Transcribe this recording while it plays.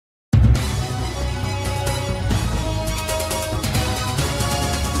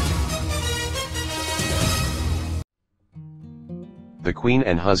The Queen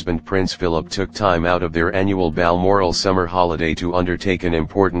and husband Prince Philip took time out of their annual Balmoral summer holiday to undertake an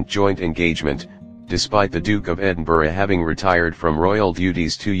important joint engagement, despite the Duke of Edinburgh having retired from royal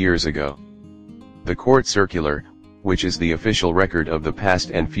duties 2 years ago. The court circular, which is the official record of the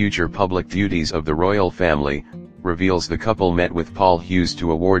past and future public duties of the royal family, reveals the couple met with Paul Hughes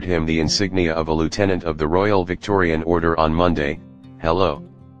to award him the insignia of a Lieutenant of the Royal Victorian Order on Monday. Hello.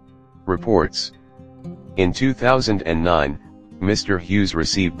 Reports. In 2009, Mr. Hughes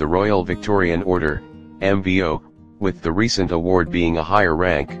received the Royal Victorian Order, MVO, with the recent award being a higher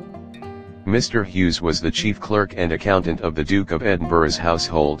rank. Mr. Hughes was the chief clerk and accountant of the Duke of Edinburgh's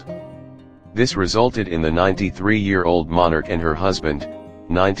household. This resulted in the 93-year-old monarch and her husband,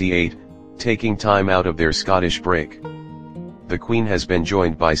 98, taking time out of their Scottish break. The Queen has been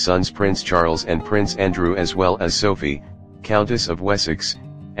joined by sons Prince Charles and Prince Andrew, as well as Sophie, Countess of Wessex,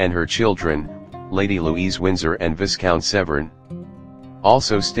 and her children, Lady Louise Windsor and Viscount Severn.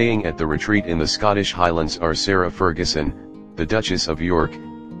 Also staying at the retreat in the Scottish Highlands are Sarah Ferguson, the Duchess of York,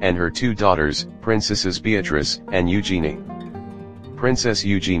 and her 2 daughters, Princesses Beatrice and Eugenie. Princess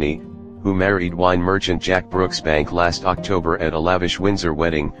Eugenie, who married wine merchant Jack Brooksbank last October at a lavish Windsor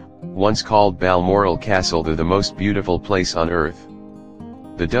wedding, once called Balmoral Castle the most beautiful place on earth.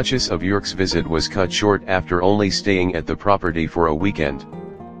 The Duchess of York's visit was cut short after only staying at the property for a weekend.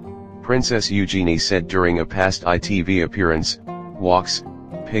 Princess Eugenie said during a past ITV appearance, "Walks,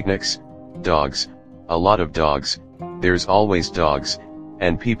 picnics, dogs, a lot of dogs, there's always dogs,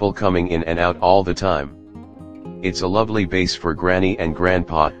 and people coming in and out all the time. It's a lovely base for Granny and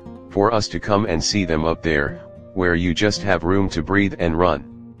Grandpa, for us to come and see them up there, where you just have room to breathe and run.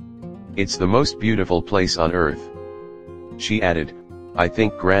 It's the most beautiful place on earth." She added, "I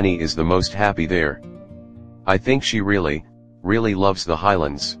think Granny is the most happy there. I think she really loves the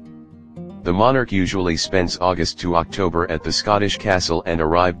Highlands." The monarch usually spends August to October at the Scottish castle and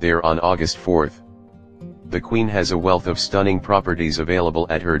arrived there on August 4th. The Queen has a wealth of stunning properties available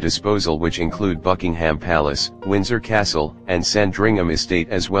at her disposal, which include Buckingham Palace, Windsor Castle, and Sandringham Estate,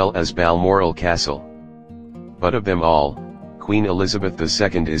 as well as Balmoral Castle. But of them all, Queen Elizabeth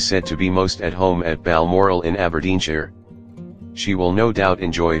II is said to be most at home at Balmoral in Aberdeenshire. She will no doubt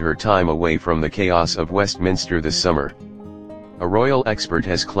enjoy her time away from the chaos of Westminster this summer. A royal expert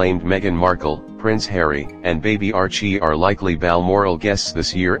has claimed Meghan Markle, Prince Harry, and baby Archie are likely Balmoral guests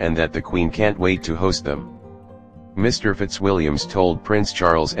this year, and that the Queen can't wait to host them. Mr. Fitzwilliams told Prince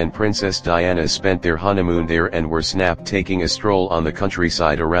Charles and Princess Diana spent their honeymoon there and were snapped taking a stroll on the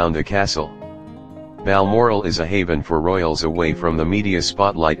countryside around the castle. Balmoral is a haven for royals away from the media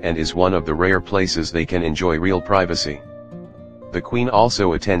spotlight and is one of the rare places they can enjoy real privacy. The Queen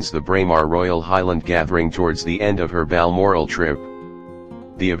also attends the Braemar Royal Highland Gathering towards the end of her Balmoral trip.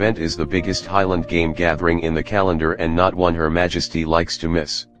 The event is the biggest Highland game gathering in the calendar and not one Her Majesty likes to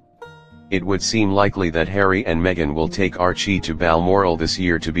miss. It would seem likely that Harry and Meghan will take Archie to Balmoral this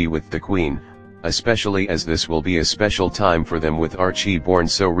year to be with the Queen, especially as this will be a special time for them with Archie born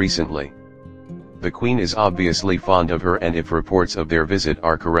so recently. The Queen is obviously fond of her, and if reports of their visit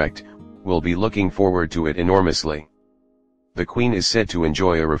are correct, will be looking forward to it enormously. The Queen is said to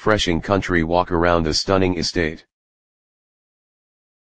enjoy a refreshing country walk around the stunning estate.